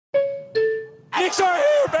Knicks are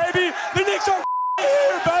here, baby. The Knicks are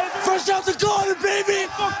here, baby. Fresh out the garden, baby.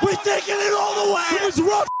 We're taking it all the way. It was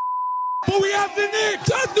rough, but we have the Knicks.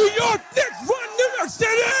 The New York Knicks run New York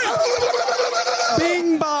City.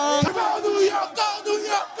 Bing bong. Go New York, go New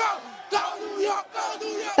York, go. Go New York, go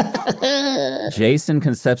New York, go. Jason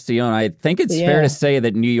Concepcion, I think it's fair to say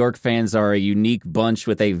that New York fans are a unique bunch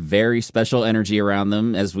with a very special energy around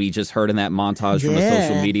them, as we just heard in that montage from a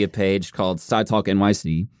social media page called Side Talk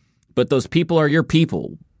NYC. But those people are your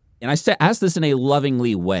people. And I ask this in a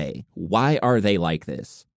lovingly way. Why are they like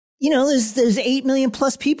this? You know, there's 8 million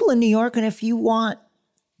plus people in New York, and if you want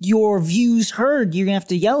your views heard, you're going to have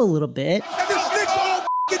to yell a little bit. And this Knicks all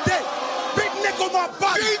day. Big Nick on my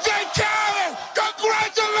body. DJ Khaled,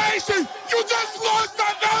 congratulations. You just lost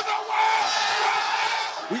another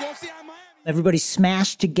one. We gonna see how Miami. Everybody's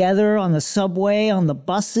smashed together on the subway, on the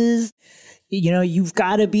buses. You know, you've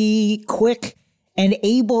got to be quick and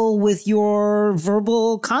able with your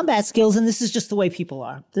verbal combat skills, and this is just the way people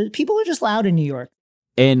are. The people are just loud in New York.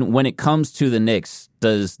 And when it comes to the Knicks,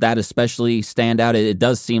 does that especially stand out? It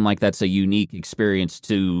does seem like that's a unique experience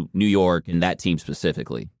to New York and that team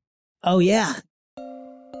specifically. Oh, yeah.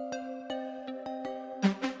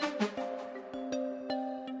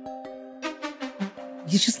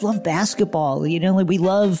 You just love basketball. You know, we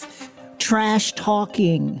love trash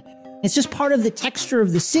talking. It's just part of the texture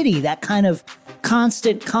of the city, that kind of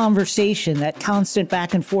constant conversation, that constant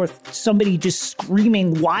back and forth, somebody just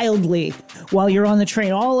screaming wildly while you're on the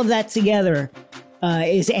train. All of that together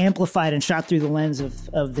is amplified and shot through the lens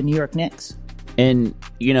of the New York Knicks. And,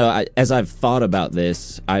 you know, as I've thought about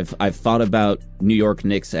this, I've thought about New York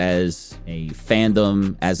Knicks as a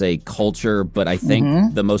fandom, as a culture, but I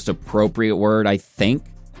think the most appropriate word, I think,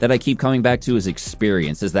 that I keep coming back to is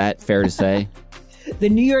experience. Is that fair to say? The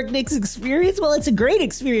New York Knicks experience? Well, it's a great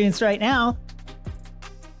experience right now.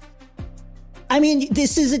 I mean,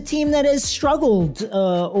 this is a team that has struggled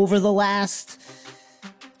over the last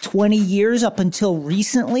 20 years up until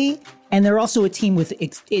recently. And they're also a team with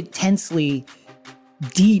intensely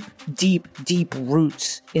deep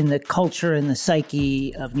roots in the culture and the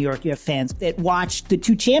psyche of New York. You have fans that watched the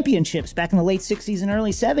two championships back in the late 60s and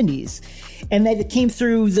early 70s. And that came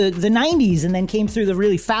through the 90s and then came through the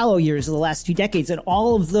really fallow years of the last 2 decades. And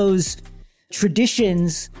all of those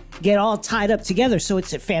traditions get all tied up together. So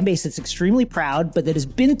it's a fan base that's extremely proud, but that has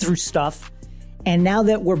been through stuff. And now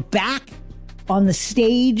that we're back on the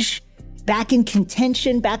stage, back in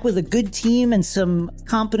contention, back with a good team and some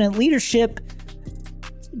competent leadership,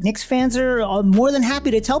 Knicks fans are more than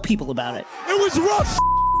happy to tell people about it. It was rough,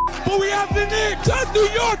 but we have the Knicks. The New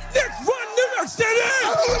York Knicks run New York City.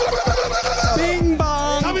 Bing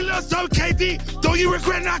bong. Tell me, little son, KD, don't you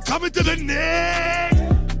regret not coming to the Knicks?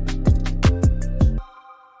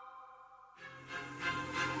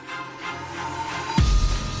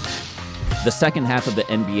 The second half of the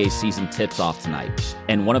NBA season tips off tonight,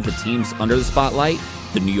 and one of the teams under the spotlight,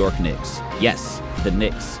 the New York Knicks. Yes, the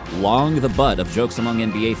Knicks, long the butt of jokes among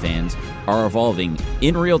NBA fans, are evolving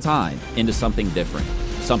in real time into something different,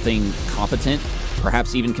 something competent,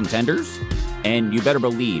 perhaps even contenders, and you better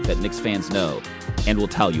believe that Knicks fans know and will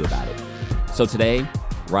tell you about it. So today,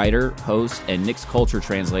 writer, host, and Knicks culture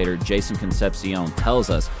translator Jason Concepcion tells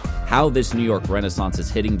us how this New York Renaissance is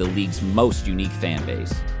hitting the league's most unique fan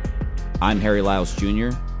base. I'm Harry Lyles Jr.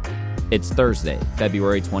 It's Thursday,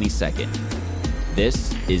 February 22nd.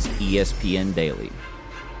 This is ESPN Daily.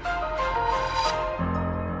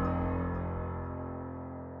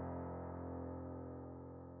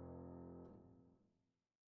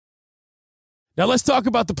 Now let's talk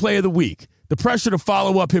about the play of the week. The pressure to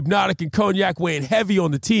follow up Hypnotic and Cognac weighing heavy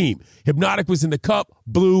on the team. Hypnotic was in the cup,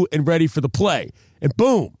 blue, and ready for the play. And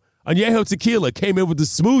boom, Añejo Tequila came in with the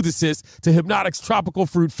smooth assist to Hypnotic's tropical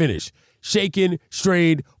fruit finish. Shaken,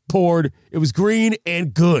 strained, poured. It was green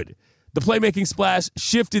and good. The playmaking splash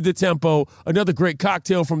shifted the tempo. Another great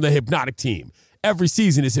cocktail from the Hypnotic team. Every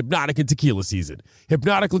season is Hypnotic and Tequila season.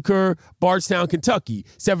 Hypnotic Liqueur, Bardstown, Kentucky.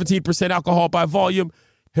 17% alcohol by volume.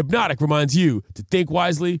 Hypnotic reminds you to think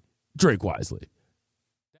wisely, drink wisely.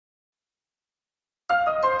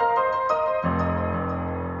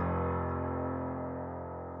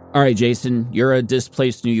 All right, Jason, you're a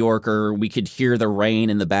displaced New Yorker. We could hear the rain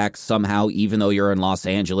in the back somehow, even though you're in Los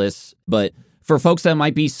Angeles. But for folks that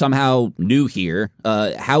might be somehow new here,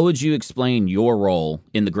 how would you explain your role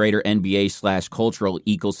in the greater NBA/cultural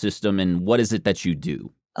ecosystem, and what is it that you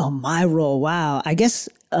do? Oh, my role. Wow. I guess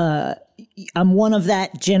I'm one of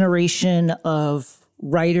that generation of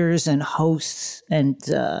writers and hosts and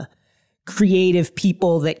creative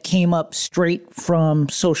people that came up straight from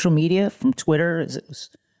social media, from Twitter, as it was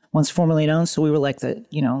once formerly known. So we were like the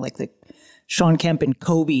Sean Kemp and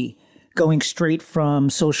Kobe going straight from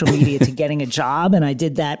social media to getting a job. And I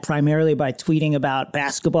did that primarily by tweeting about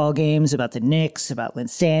basketball games, about the Knicks, about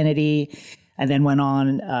Linsanity, and then went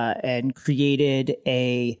on and created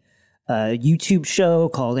a YouTube show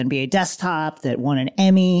called NBA Desktop that won an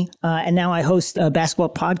Emmy. And now I host a basketball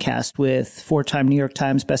podcast with 4-time New York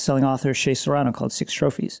Times bestselling author Shea Serrano called Six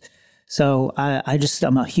Trophies. So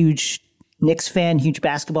I'm a huge Knicks fan, huge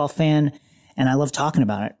basketball fan, and I love talking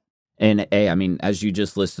about it. And hey, I mean, as you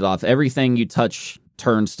just listed off, everything you touch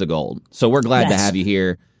turns to gold. So we're glad to have you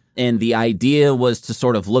here. And the idea was to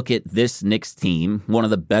sort of look at this Knicks team, one of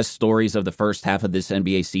the best stories of the first half of this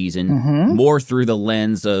NBA season, more through the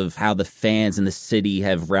lens of how the fans in the city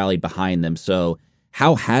have rallied behind them. So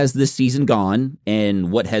how has this season gone,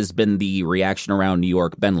 and what has been the reaction around New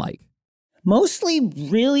York been like? Mostly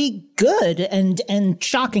really good and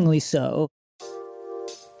shockingly so.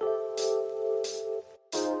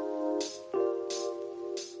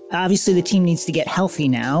 Obviously, the team needs to get healthy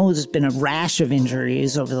now. There's been a rash of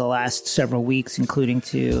injuries over the last several weeks, including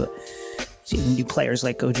to new players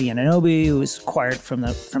like OG Anunoby, who was acquired from the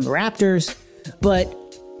Raptors. But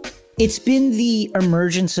it's been the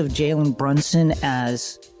emergence of Jalen Brunson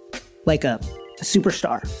as like a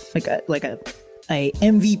superstar, like a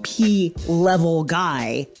MVP level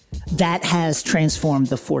guy that has transformed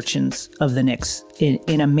the fortunes of the Knicks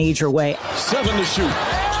in a major way. 7 to shoot.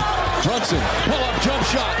 Brunson, pull-up jump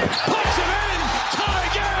shot, puts it in, tie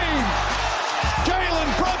game!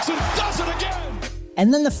 Jalen Brunson does it again!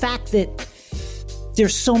 And then the fact that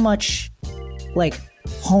there's so much, like,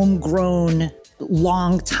 homegrown,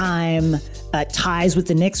 long-time ties with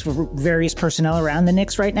the Knicks for various personnel around the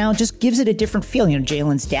Knicks right now just gives it a different feel. You know,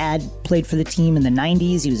 Jalen's dad played for the team in the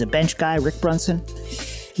 90s. He was a bench guy, Rick Brunson.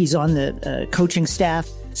 He's on the coaching staff.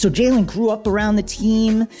 So Jalen grew up around the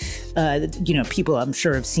team. People I'm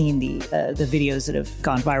sure have seen the videos that have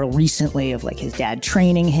gone viral recently of like his dad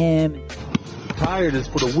training him. Tired is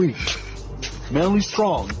for the weak. Mentally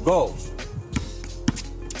strong. Go.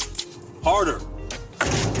 Harder.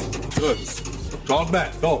 Good. Jog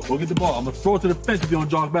back. Go get the ball. I'm going to throw it to the fence if you don't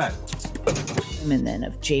jog back. And then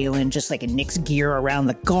of Jalen, just like a Knicks gear around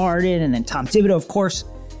the Garden. And then Tom Thibodeau, of course,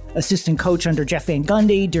 assistant coach under Jeff Van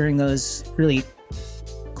Gundy during those really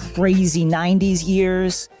crazy 90s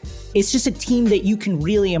years. It's just a team that you can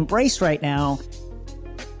really embrace right now.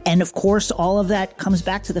 And of course, all of that comes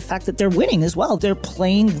back to the fact that they're winning as well. They're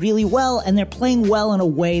playing really well, and they're playing well in a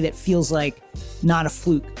way that feels like not a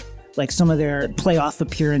fluke. Like some of their playoff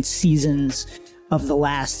appearance seasons of the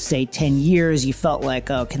last, say, 10 years, you felt like,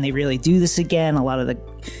 oh, can they really do this again? A lot of the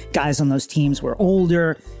guys on those teams were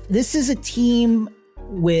older. This is a team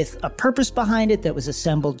with a purpose behind it that was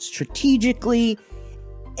assembled strategically.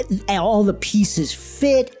 All the pieces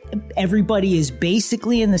fit. Everybody is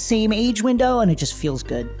basically in the same age window, and it just feels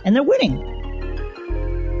good. And they're winning.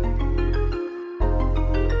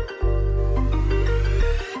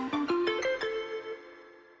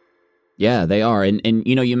 Yeah, they are. And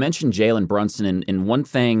you know, you mentioned Jalen Brunson, and one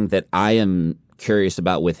thing that I am curious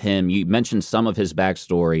about with him, you mentioned some of his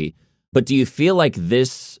backstory, but do you feel like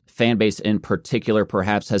this fan base in particular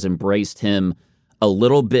perhaps has embraced him a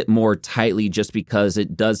little bit more tightly just because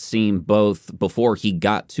it does seem both before he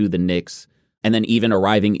got to the Knicks and then even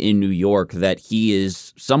arriving in New York that he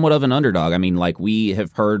is somewhat of an underdog? I mean, like we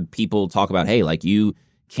have heard people talk about, hey, like you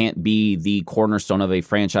can't be the cornerstone of a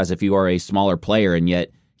franchise if you are a smaller player, and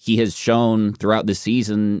yet he has shown throughout the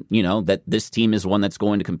season, you know, that this team is one that's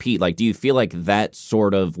going to compete. Like, do you feel like that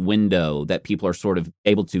sort of window that people are sort of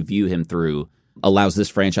able to view him through allows this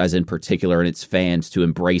franchise in particular and its fans to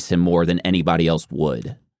embrace him more than anybody else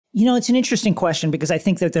would? You know, it's an interesting question because I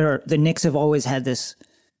think that the Knicks have always had this,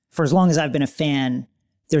 for as long as I've been a fan,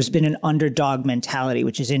 there's been an underdog mentality,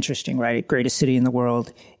 which is interesting, right? Greatest city in the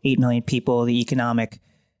world, 8 million people, the economic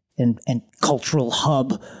and cultural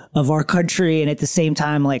hub of our country. And at the same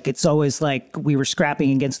time, like, it's always like we were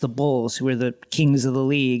scrapping against the Bulls, who were the kings of the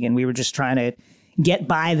league, and we were just trying to get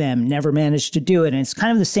by them, never managed to do it. And it's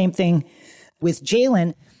kind of the same thing with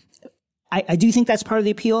Jalen. I do think that's part of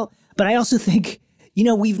the appeal, but I also think, you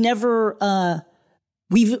know, we've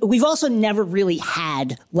also never really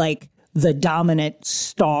had like the dominant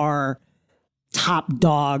star, top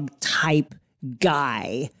dog type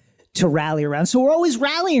guy to rally around. So we're always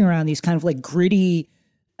rallying around these kind of like gritty,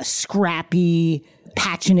 scrappy,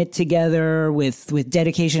 patching it together with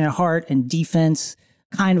dedication and heart and defense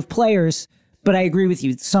kind of players. But I agree with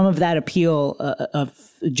you. Some of that appeal of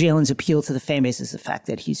Jalen's appeal to the fan base is the fact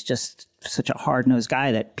that he's just such a hard-nosed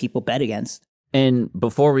guy that people bet against. And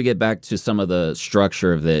before we get back to some of the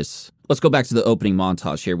structure of this, let's go back to the opening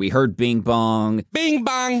montage here. We heard Bing Bong. Bing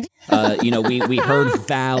Bong. We heard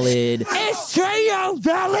Valid. It's Trio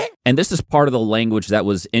Valid. And this is part of the language that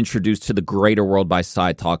was introduced to the greater world by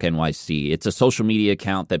Side Talk NYC. It's a social media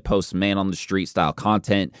account that posts man-on-the-street style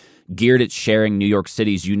content geared at sharing New York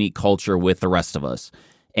City's unique culture with the rest of us.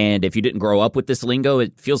 And if you didn't grow up with this lingo,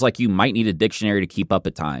 it feels like you might need a dictionary to keep up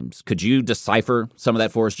at times. Could you decipher some of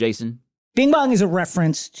that for us, Jason? Bing Bong is a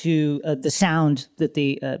reference to the sound that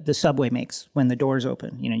the subway makes when the doors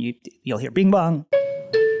open. You know, you'll hear Bing Bong.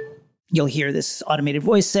 You'll hear this automated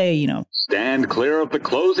voice say, you know, stand clear of the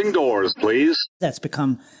closing doors, please. That's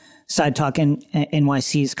become Side Talk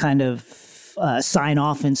NYC's kind of sign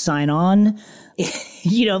off and sign on.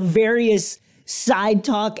 You know, various Side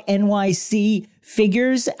Talk NYC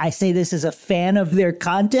figures, I say this as a fan of their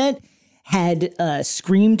content, had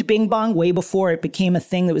screamed Bing Bong way before it became a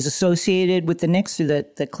thing that was associated with the Knicks through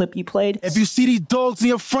the clip you played. If you see these dogs in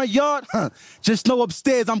your front yard, just know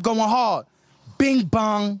upstairs I'm going hard. Bing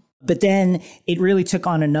Bong. But then it really took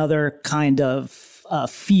on another kind of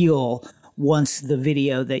feel once the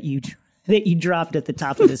video that you dropped at the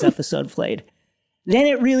top of this episode played. Then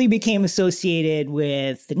it really became associated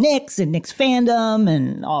with the Knicks and Knicks fandom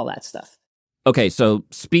and all that stuff. Okay, so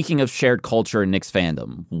speaking of shared culture and Knicks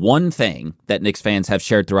fandom, one thing that Knicks fans have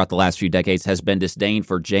shared throughout the last few decades has been disdain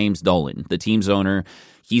for James Dolan, the team's owner.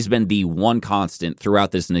 He's been the one constant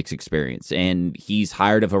throughout this Knicks experience, and he's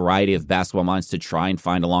hired a variety of basketball minds to try and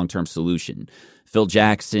find a long-term solution. Phil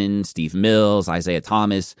Jackson, Steve Mills, Isaiah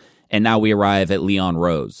Thomas, and now we arrive at Leon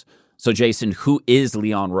Rose. So, Jason, who is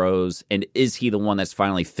Leon Rose, and is he the one that's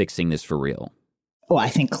finally fixing this for real? Oh, I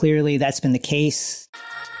think clearly that's been the case.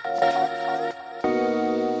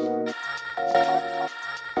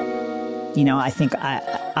 You know, I think I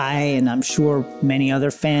and I'm sure many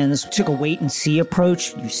other fans took a wait-and-see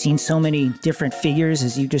approach. You've seen so many different figures,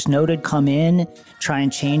 as you just noted, come in, try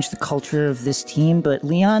and change the culture of this team. But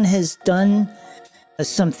Leon has done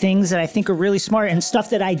some things that I think are really smart and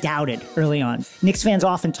stuff that I doubted early on. Knicks fans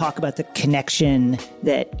often talk about the connection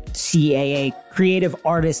that CAA, Creative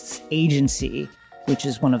Artists Agency, which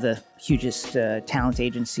is one of the hugest talent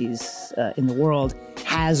agencies in the world,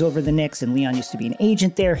 has over the Knicks. And Leon used to be an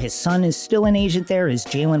agent there. His son is still an agent there, is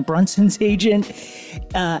Jalen Brunson's agent.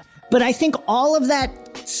 But I think all of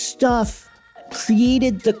that stuff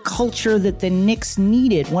created the culture that the Knicks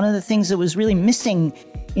needed. One of the things that was really missing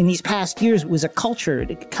in these past years was a culture.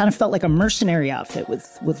 It kind of felt like a mercenary outfit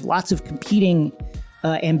with lots of competing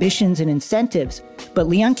ambitions and incentives. But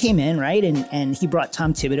Leon came in, right? And he brought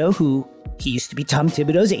Tom Thibodeau, who he used to be Tom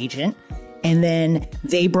Thibodeau's agent. And then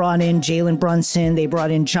they brought in Jalen Brunson. They brought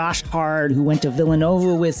in Josh Hart, who went to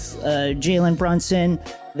Villanova with Jalen Brunson.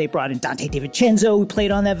 They brought in Dante DiVincenzo, who played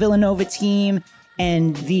on that Villanova team.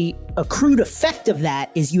 And the accrued effect of that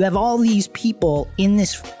is you have all these people in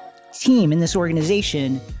this team, in this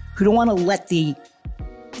organization, who don't want to let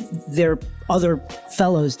their other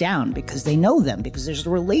fellows down because they know them, because there's a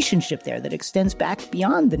relationship there that extends back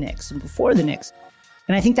beyond the Knicks and before the Knicks.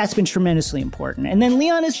 And I think that's been tremendously important. And then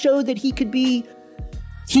Leon has showed that he could be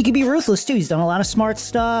ruthless too. He's done a lot of smart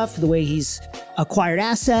stuff, the way he's acquired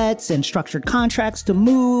assets and structured contracts to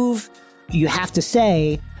move. You have to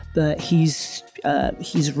say that he's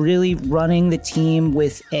really running the team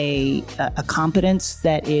with a competence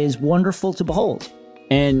that is wonderful to behold.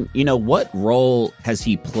 And, you know, what role has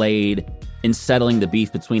he played in settling the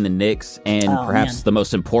beef between the Knicks and perhaps the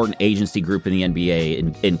most important agency group in the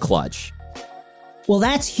NBA in Clutch? Well,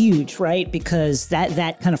 that's huge, right? Because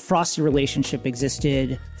that kind of frosty relationship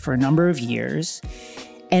existed for a number of years.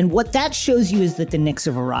 And what that shows you is that the Knicks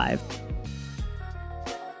have arrived.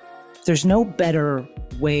 There's no better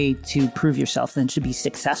way to prove yourself than to be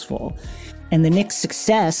successful. And the Knicks'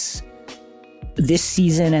 success this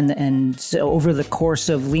season and over the course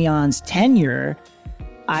of Leon's tenure,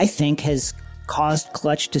 I think has caused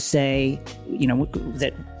Clutch to say, you know,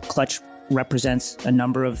 that Clutch represents a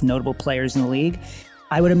number of notable players in the league.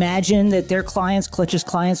 I would imagine that their clients, Clutch's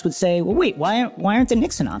clients, would say, well, wait, why aren't the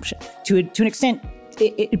Knicks an option? To an extent,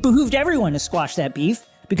 it behooved everyone to squash that beef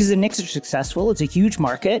because the Knicks are successful. It's a huge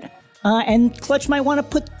market. And Clutch might want to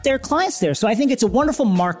put their clients there. So I think it's a wonderful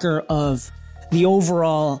marker of the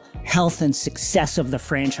overall health and success of the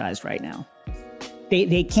franchise right now.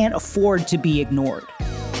 They can't afford to be ignored.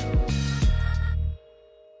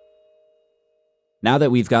 Now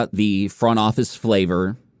that we've got the front office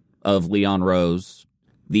flavor of Leon Rose,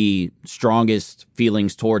 the strongest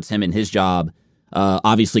feelings towards him and his job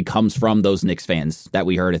obviously comes from those Knicks fans that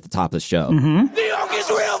we heard at the top of the show. Mm-hmm. New York is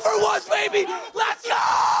real for once, baby. Let's go!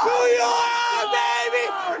 New York,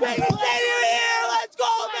 baby! Baby, stay here!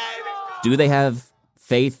 Do they have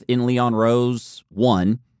faith in Leon Rose?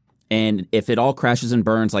 One. And if it all crashes and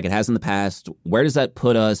burns like it has in the past, where does that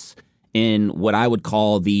put us in what I would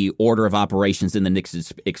call the order of operations in the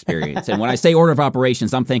Knicks experience? And when I say order of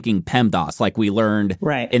operations, I'm thinking PEMDAS, like we learned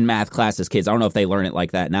in math class as kids. I don't know if they learn it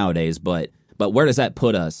like that nowadays, but where does that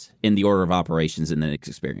put us in the order of operations in the Knicks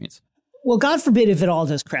experience? Well, God forbid if it all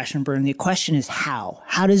does crash and burn. The question is how?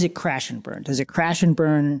 How does it crash and burn? Does it crash and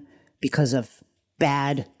burn because of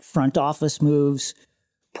bad front office moves,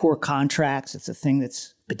 poor contracts? It's a thing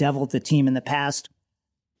that's bedeviled the team in the past.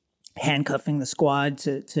 Handcuffing the squad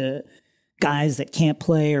to guys that can't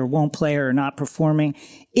play or won't play or are not performing.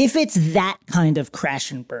 If it's that kind of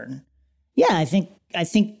crash and burn, yeah, I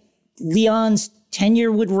think Leon's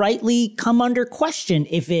tenure would rightly come under question.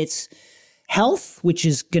 If it's health, which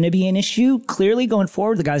is going to be an issue clearly going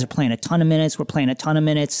forward, the guys are playing a ton of minutes. We're playing a ton of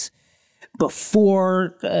minutes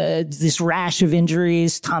before this rash of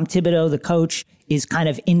injuries. Tom Thibodeau, the coach, is kind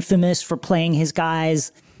of infamous for playing his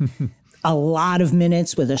guys a lot of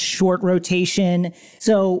minutes with a short rotation.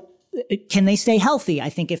 So can they stay healthy? I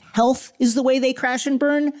think if health is the way they crash and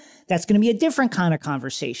burn, that's going to be a different kind of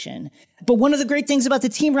conversation. But one of the great things about the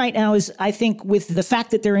team right now is I think with the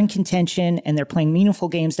fact that they're in contention and they're playing meaningful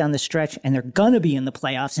games down the stretch and they're going to be in the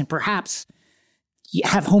playoffs and perhaps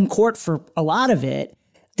have home court for a lot of it,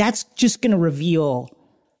 that's just going to reveal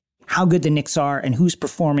how good the Knicks are and who's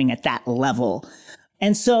performing at that level.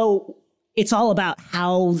 And so it's all about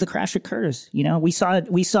how the crash occurs. You know, we saw in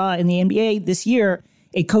the NBA this year,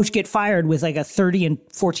 a coach get fired with like a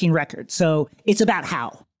 30-14 record. So it's about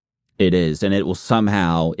how. It is, and it will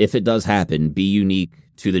somehow, if it does happen, be unique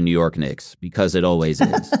to the New York Knicks, because it always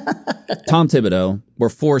is. Tom Thibodeau, we're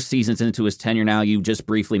 4 seasons into his tenure now. You just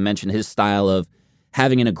briefly mentioned his style of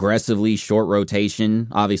having an aggressively short rotation.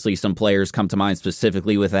 Obviously, some players come to mind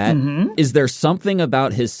specifically with that. Mm-hmm. Is there something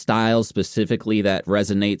about his style specifically that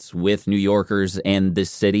resonates with New Yorkers and this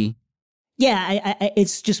city? Yeah,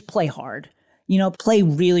 it's just play hard. You know, play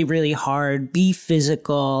really, really hard. Be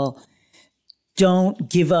physical. Don't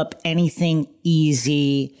give up anything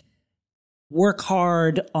easy. Work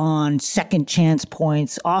hard on second chance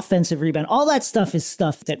points, offensive rebound. All that stuff is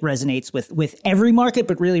stuff that resonates with every market,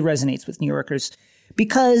 but really resonates with New Yorkers.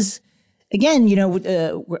 Because, again, you know,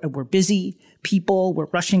 we're busy people. We're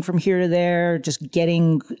rushing from here to there. Just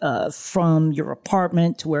getting from your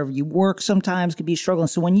apartment to wherever you work sometimes could be a struggle. And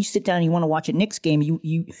so when you sit down and you want to watch a Knicks game,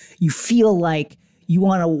 you feel like you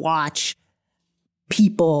want to watch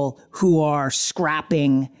people who are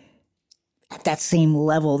scrapping at that same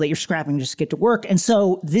level that you're scrapping just to get to work. And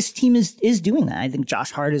so this team is doing that. I think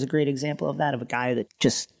Josh Hart is a great example of that, of a guy that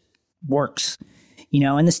just works. You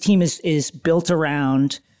know, and this team is built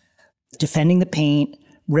around defending the paint,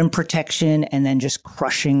 rim protection, and then just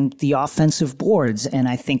crushing the offensive boards. And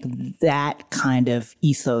I think that kind of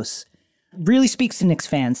ethos really speaks to Knicks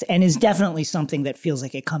fans and is definitely something that feels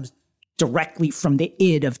like it comes directly from the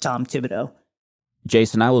id of Tom Thibodeau.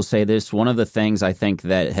 Jason, I will say this. One of the things I think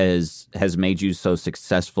that has made you so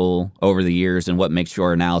successful over the years and what makes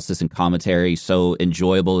your analysis and commentary so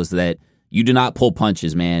enjoyable is that you do not pull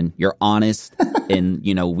punches, man. You're honest. And,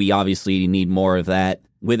 you know, we obviously need more of that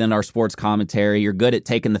within our sports commentary. You're good at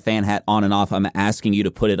taking the fan hat on and off. I'm asking you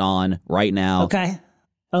to put it on right now.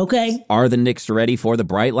 Okay. Are the Knicks ready for the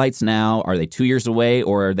bright lights now? Are they 2 years away,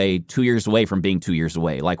 or are they 2 years away from being 2 years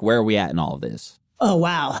away? Like, where are we at in all of this? Oh,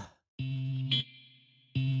 wow.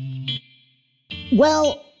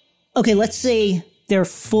 Well, okay, let's say they're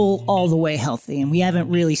full all the way healthy, and we haven't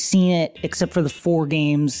really seen it except for the 4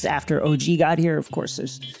 games after OG got here. Of course,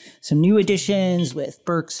 there's some new additions with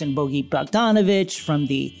Burks and Bogey Bogdanovic from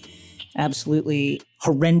the absolutely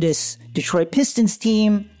horrendous Detroit Pistons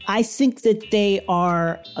team. I think that they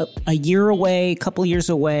are a year away, a couple years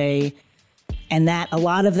away, and that a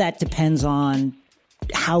lot of that depends on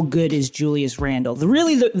how good is Julius Randle.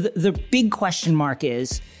 The big question mark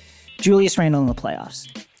is Julius Randle in the playoffs.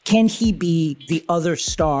 Can he be the other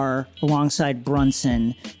star alongside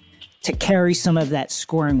Brunson to carry some of that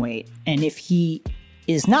scoring weight? And if he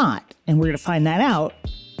is not, and we're going to find that out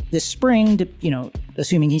this spring, you know,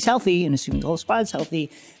 assuming he's healthy and assuming the whole squad's healthy,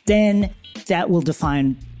 then that will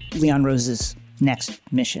define Leon Rose's next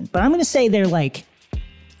mission. But I'm going to say they're like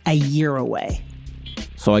a year away.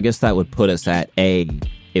 So I guess that would put us at A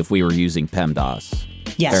if we were using PEMDAS.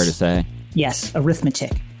 Yes. Fair to say? Yes,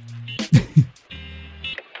 arithmetic.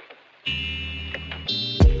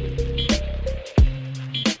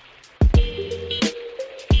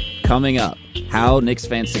 Coming up, how Knicks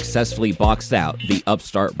fans successfully boxed out the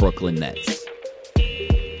upstart Brooklyn Nets.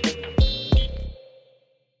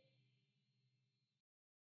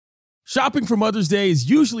 Shopping for Mother's Day is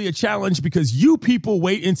usually a challenge because you people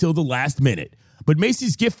wait until the last minute. But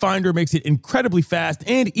Macy's Gift Finder makes it incredibly fast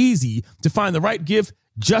and easy to find the right gift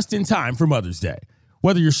just in time for Mother's Day.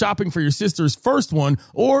 Whether you're shopping for your sister's first one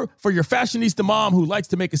or for your fashionista mom who likes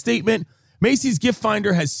to make a statement, Macy's Gift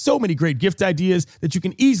Finder has so many great gift ideas that you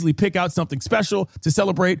can easily pick out something special to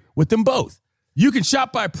celebrate with them both. You can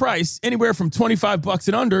shop by price anywhere from $25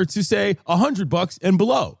 and under to, say, $100 and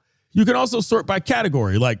below. You can also sort by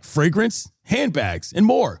category like fragrance, handbags, and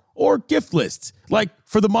more, or gift lists like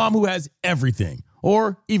for the mom who has everything,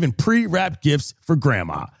 or even pre-wrapped gifts for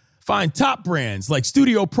grandma. Find top brands like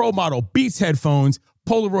Studio Pro Model Beats headphones,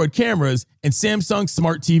 Polaroid cameras, and Samsung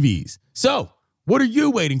smart TVs. So, what are you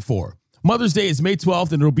waiting for? Mother's Day is May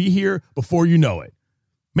 12th and it'll be here before you know it.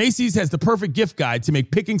 Macy's has the perfect gift guide to make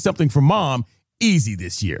picking something for mom easy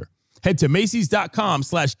this year. Head to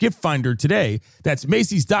Macys.com/gift finder today. That's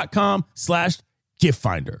Macys.com/gift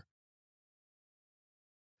finder.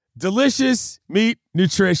 Delicious meet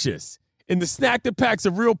nutritious. In the snack that packs a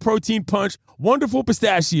real protein punch, Wonderful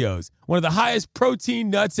Pistachios, one of the highest protein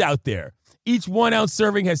nuts out there. Each 1 ounce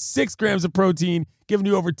serving has 6 grams of protein, giving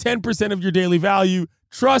you over 10% of your daily value.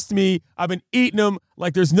 Trust me, I've been eating them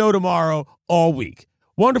like there's no tomorrow all week.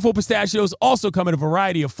 Wonderful Pistachios also come in a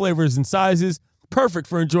variety of flavors and sizes, perfect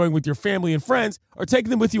for enjoying with your family and friends or taking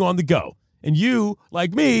them with you on the go. And you,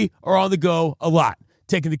 like me, are on the go a lot.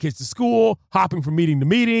 Taking the kids to school, hopping from meeting to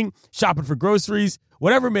meeting, shopping for groceries,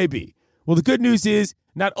 whatever it may be. Well, the good news is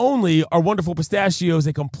not only are Wonderful Pistachios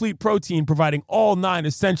a complete protein providing all 9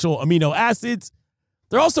 essential amino acids,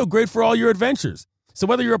 they're also great for all your adventures. So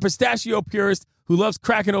whether you're a pistachio purist who loves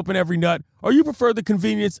cracking open every nut or you prefer the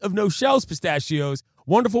convenience of no-shells pistachios,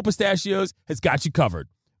 Wonderful Pistachios has got you covered.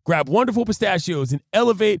 Grab Wonderful Pistachios and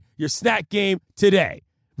elevate your snack game today.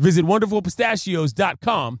 Visit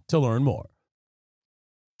WonderfulPistachios.com to learn more.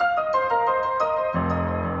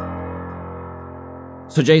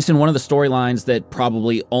 So, Jason, one of the storylines that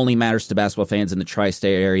probably only matters to basketball fans in the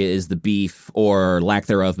tri-state area is the beef, or lack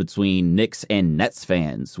thereof, between Knicks and Nets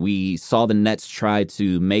fans. We saw the Nets try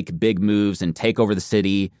to make big moves and take over the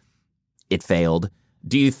city. It failed.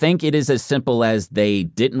 Do you think it is as simple as they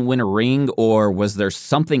didn't win a ring, or was there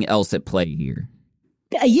something else at play here?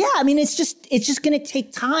 Yeah, I mean, it's just going to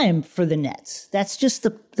take time for the Nets. That's just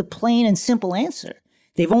the plain and simple answer.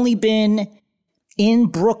 They've only been in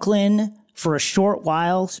Brooklyn for a short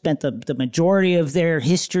while, spent the majority of their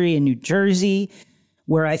history in New Jersey,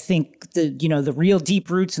 where I think the real deep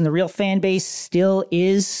roots and the real fan base still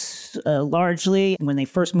is largely. When they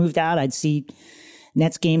first moved out, I'd see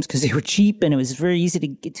Nets games because they were cheap and it was very easy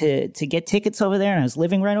to get tickets over there, and I was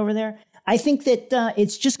living right over there. I think that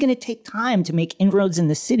it's just going to take time to make inroads in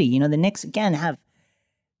the city. You know, the Knicks, again,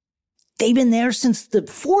 they've been there since the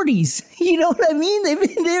 40s. You know what I mean?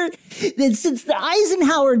 They've been there since the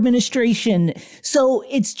Eisenhower administration. So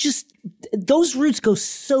it's just, those roots go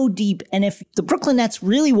so deep. And if the Brooklyn Nets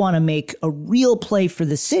really want to make a real play for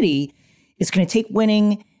the city, it's going to take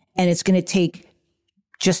winning, and it's going to take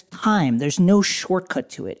just time. There's no shortcut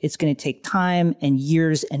to it. It's going to take time and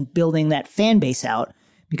years and building that fan base out,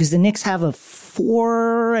 because the Knicks have a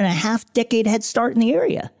 4.5 decade head start in the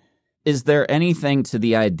area. Is there anything to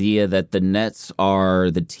the idea that the Nets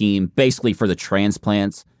are the team basically for the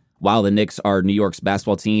transplants, while the Knicks are New York's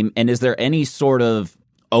basketball team? And is there any sort of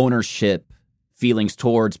ownership feelings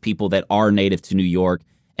towards people that are native to New York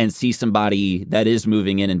and see somebody that is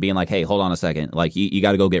moving in and being like, hey, hold on a second, like you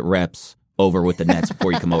got to go get reps over with the Nets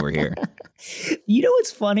before you come over here? You know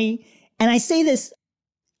what's funny? And I say this,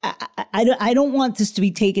 I don't want this to be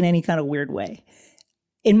taken any kind of weird way.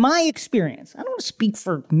 In my experience, I don't want to speak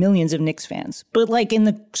for millions of Knicks fans, but like in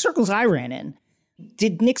the circles I ran in,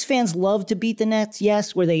 did Knicks fans love to beat the Nets?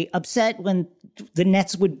 Yes. Were they upset when the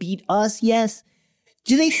Nets would beat us? Yes.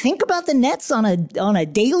 Do they think about the Nets on a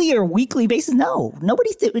daily or weekly basis? No.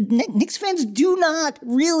 Knicks fans do not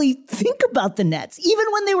really think about the Nets. Even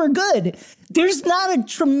when they were good, there's not a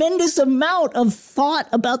tremendous amount of thought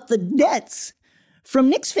about the Nets from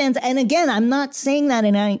Knicks fans. And again, I'm not saying that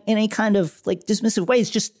in any kind of like dismissive way. It's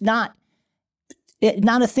just not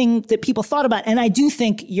a thing that people thought about. And I do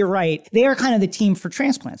think you're right. They are kind of the team for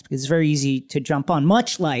transplants because it's very easy to jump on,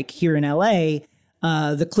 much like here in LA,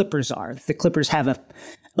 the Clippers are. The Clippers have a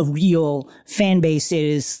real fan base. It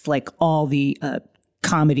is like all the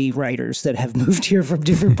comedy writers that have moved here from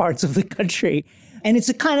different parts of the country. And it's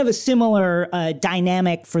a kind of a similar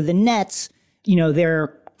dynamic for the Nets. You know,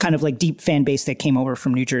 they're kind of like deep fan base that came over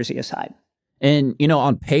from New Jersey aside. And, you know,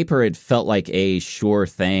 on paper, it felt like a sure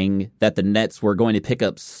thing that the Nets were going to pick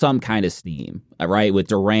up some kind of steam, right? With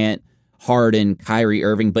Durant, Harden, Kyrie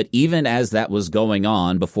Irving. But even as that was going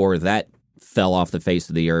on, before that fell off the face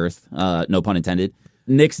of the earth, no pun intended,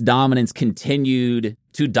 Knicks dominance continued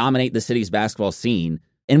to dominate the city's basketball scene.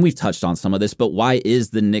 And we've touched on some of this, but why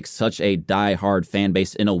is the Knicks such a diehard fan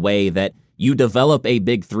base in a way that you develop a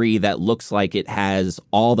big three that looks like it has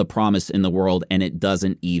all the promise in the world and it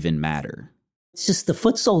doesn't even matter? It's just the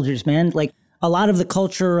foot soldiers, man. Like, a lot of the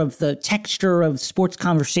culture of the texture of sports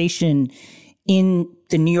conversation in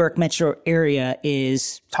the New York metro area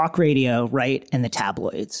is talk radio, right? And the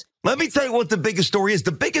tabloids. Let me tell you what the biggest story is.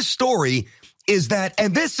 The biggest story is that,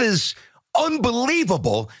 and this is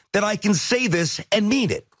unbelievable that I can say this and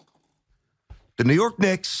mean it, the New York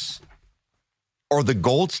Knicks are the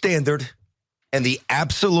gold standard and the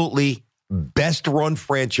absolutely best run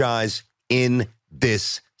franchise in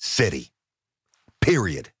this city.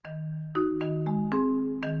 Period.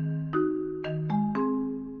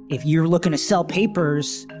 If you're looking to sell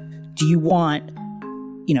papers, do you want,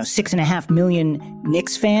 6.5 million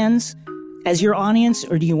Knicks fans as your audience,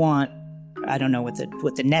 or do you want, I don't know what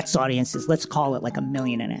the Nets audience is, let's call it like 1.5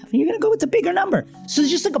 million. And you're going to go with the bigger number. So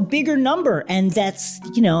it's just like a bigger number. And that's,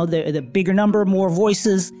 the bigger number, more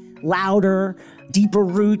voices, louder, deeper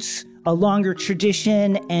roots, a longer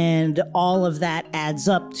tradition. And all of that adds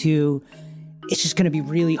up to, it's just going to be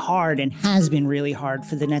really hard, and has been really hard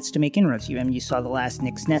for the Nets to make inroads. You saw the last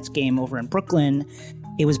Knicks-Nets game over in Brooklyn.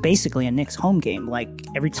 It was basically a Knicks home game. Like,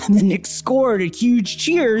 every time the Knicks scored, huge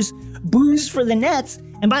cheers, boos for the Nets.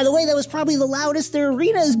 And by the way, that was probably the loudest their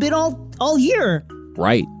arena has been all year.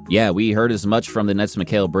 Right. Yeah, we heard as much from the Nets'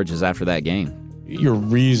 Mikal Bridges after that game. You're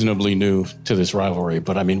reasonably new to this rivalry,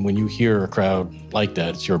 but I mean, when you hear a crowd like that,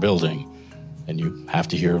 it's your building, and you have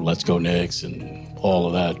to hear "Let's go Knicks" and all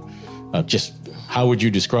of that. Just how would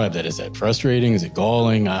you describe that? Is that frustrating? Is it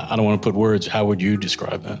galling? I don't want to put words. How would you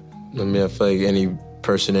describe that? I mean, I feel like any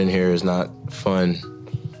person in here is not fun,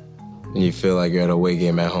 and you feel like you're at a away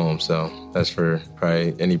game at home. So that's for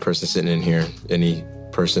probably any person sitting in here, any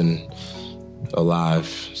person alive.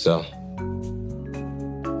 So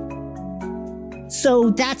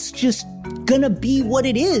that's just gonna be what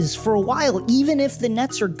it is for a while. Even if the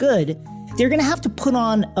Nets are good, they're gonna have to put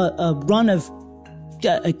on a run of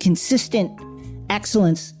a consistent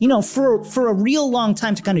excellence, for a real long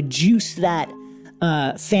time to kind of juice that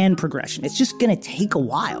fan progression. It's just going to take a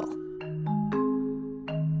while.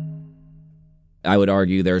 I would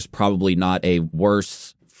argue there's probably not a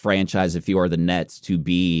worse franchise if you are the Nets to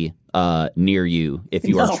be near you if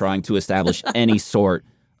you are trying to establish any sort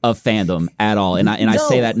of fandom at all. And I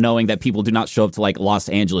say that knowing that people do not show up to like Los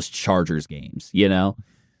Angeles Chargers games,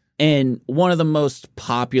 And one of the most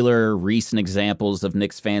popular recent examples of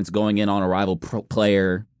Knicks fans going in on a rival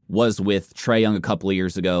player was with Trae Young a couple of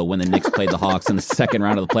years ago when the Knicks played the Hawks in the second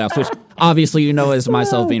round of the playoffs, which obviously, as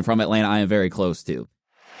myself being from Atlanta, I am very close to.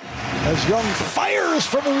 As Young fires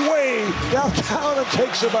from way downtown and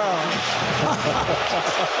takes a bound.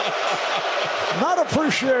 Not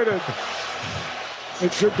appreciated.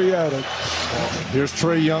 It should be added. Here's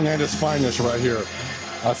Trae Young at his finest right here.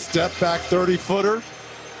 A step back 30-footer.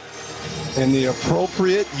 And the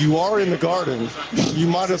appropriate, you are in the Garden, you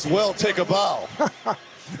might as well take a bow.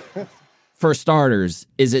 For starters,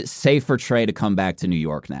 is it safe for Trae to come back to New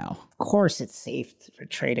York now? Of course it's safe for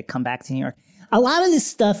Trae to come back to New York. A lot of this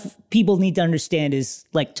stuff people need to understand is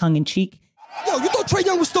like tongue-in-cheek. Yo, you thought Trae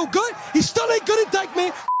Young was still good? He still ain't good at Dyke,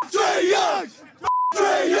 man. Trae Young!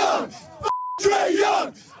 Trae Young! Trae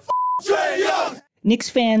Young! Trae Young! Knicks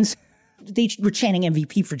fans, they were chanting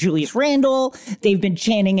MVP for Julius Randle. They've been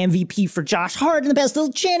chanting MVP for Josh Hart in the past.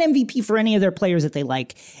 They'll chant MVP for any of their players that they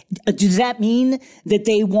like. Does that mean that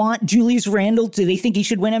they want Julius Randle? Do they think he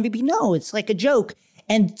should win MVP? No, it's like a joke.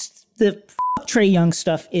 And the Trae Young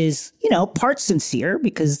stuff is, part sincere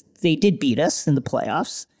because they did beat us in the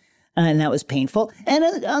playoffs. And that was painful. And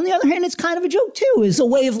on the other hand, it's kind of a joke too. It's a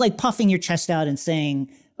way of like puffing your chest out and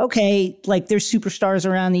saying, okay, like there's superstars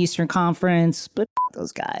around the Eastern Conference, but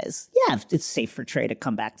those guys. Yeah, it's safe for Trae to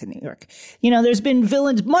come back to New York. There's been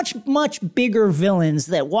villains, much, much bigger villains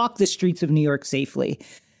that walk the streets of New York safely.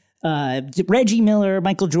 Reggie Miller,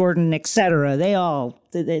 Michael Jordan, etc.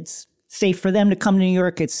 It's safe for them to come to New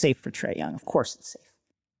York. It's safe for Trae Young. Of course it's safe.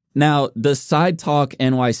 Now, does Side Talk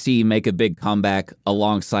NYC make a big comeback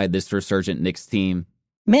alongside this resurgent Knicks team?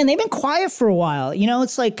 Man, they've been quiet for a while.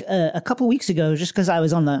 It's like a couple weeks ago, just because I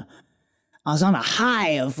was on a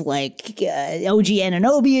high of like OG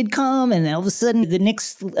Anunoby had come, and then all of a sudden the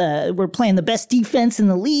Knicks were playing the best defense in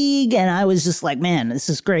the league, and I was just like, man, this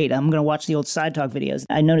is great. I'm going to watch the old Side Talk videos.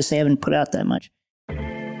 I noticed they haven't put out that much.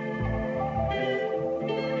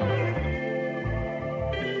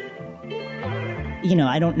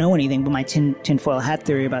 I don't know anything, but my tinfoil hat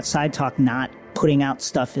theory about Side Talk not putting out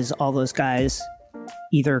stuff is all those guys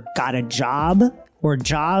either got a job or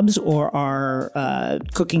jobs or are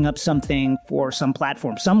cooking up something for some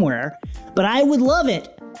platform somewhere. But I would love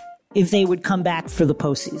it if they would come back for the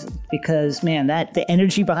postseason, because, man, the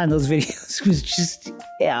energy behind those videos was just,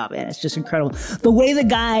 yeah, man, it's just incredible. The way the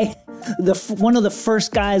guy, one of the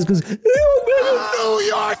first guys goes, New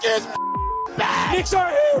York is back. Knicks are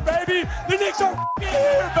here, baby. The Knicks are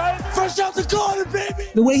here, baby. Fresh out the garden, baby.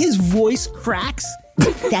 The way his voice cracks,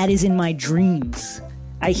 that is in my dreams.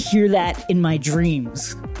 I hear that in my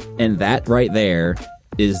dreams. And that right there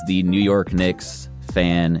is the New York Knicks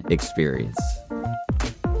fan experience.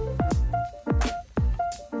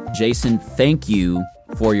 Jason, thank you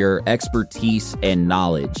for your expertise and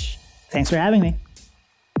knowledge. Thanks for having me.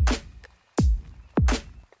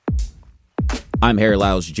 I'm Harry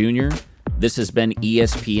Lyles Jr. This has been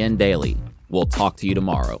ESPN Daily. We'll talk to you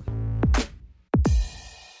tomorrow.